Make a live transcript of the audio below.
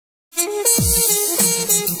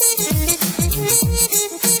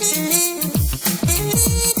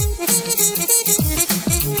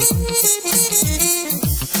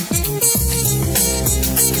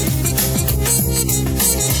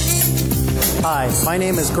Hi, my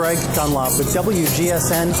name is Greg Dunlop with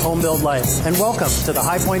WGSN Homebuildlife, and welcome to the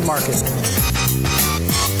High Point Market.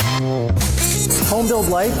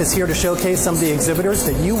 Homebuildlife is here to showcase some of the exhibitors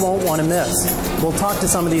that you won't want to miss. We'll talk to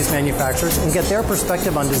some of these manufacturers and get their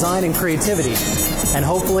perspective on design and creativity, and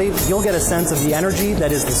hopefully you'll get a sense of the energy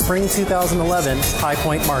that is the Spring 2011 High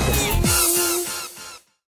Point Market.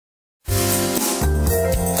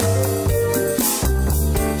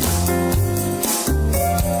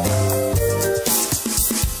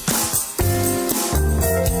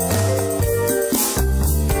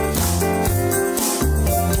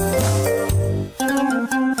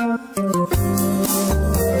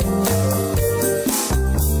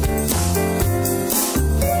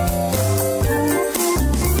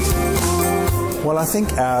 Well, I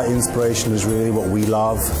think our inspiration is really what we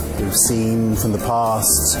love. We've seen from the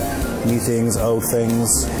past, new things, old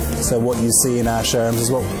things. So what you see in our showrooms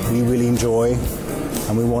is what we really enjoy,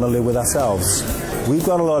 and we want to live with ourselves. We've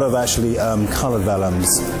got a lot of actually coloured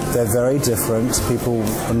vellums. They're very different. People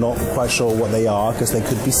are not quite sure what they are because they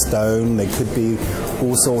could be stone, they could be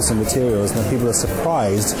all sorts of materials, and people are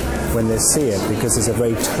surprised when they see it because it's a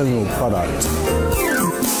very tonal product.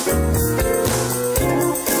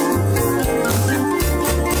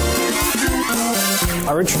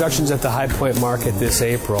 Our introductions at the High Point Market this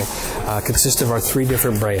April consist of our three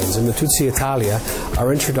different brands. In Natuzzi Italia,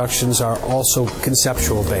 our introductions are also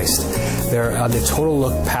conceptual based. They're on the total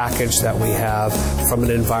look package that we have from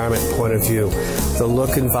an environment point of view. The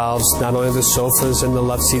look involves not only the sofas and the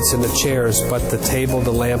love seats and the chairs, but the table,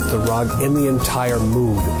 the lamp, the rug, and the entire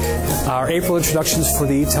mood. Our April introductions for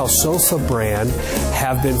the Italsofa brand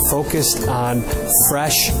have been focused on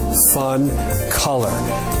fresh, fun color.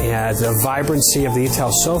 And the vibrancy of the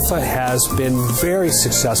Italsofa has been very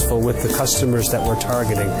successful with the customers that we're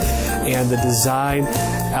targeting. And the design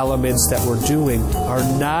elements that we're doing are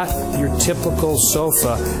not your typical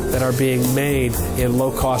sofa that are being made in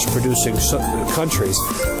low-cost producing countries.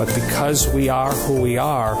 But because we are who we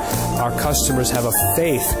are, our customers have a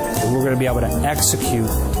faith that we're going to be able to execute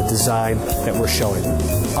the design that we're showing.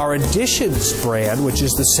 Our Editions brand, which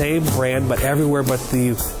is the same brand but everywhere but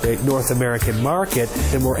the North American market,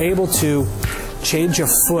 and we're able to change a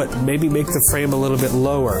foot, maybe make the frame a little bit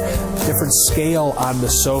lower, different scale on the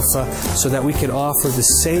sofa so that we can offer the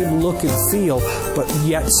same look and feel, but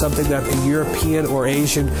yet something that a European or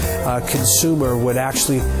Asian consumer would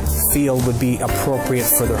actually feel would be appropriate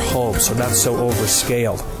for their home, so not so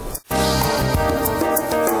overscaled.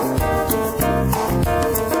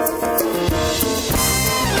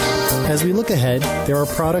 As we look ahead, there are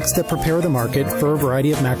products that prepare the market for a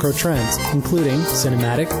variety of macro trends, including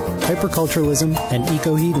cinematic, hyperculturalism, and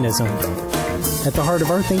eco-hedonism. At the heart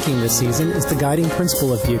of our thinking this season is the guiding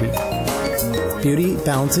principle of beauty. Beauty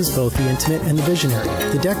balances both the intimate and the visionary,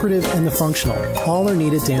 the decorative and the functional. All are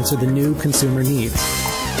needed to answer the new consumer needs.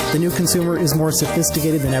 The new consumer is more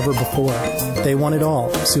sophisticated than ever before. They want it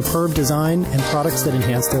all: superb design and products that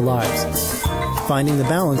enhance their lives. Finding the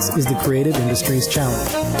balance is the creative industry's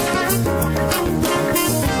challenge.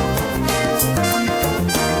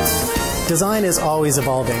 Design is always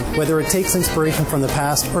evolving, whether it takes inspiration from the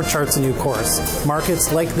past or charts a new course.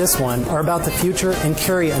 Markets like this one are about the future and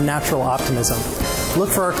carry a natural optimism. Look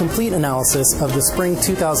for our complete analysis of the Spring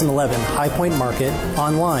 2011 High Point Market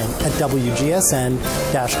online at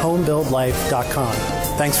WGSN-homebuildlife.com.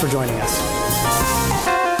 Thanks for joining us.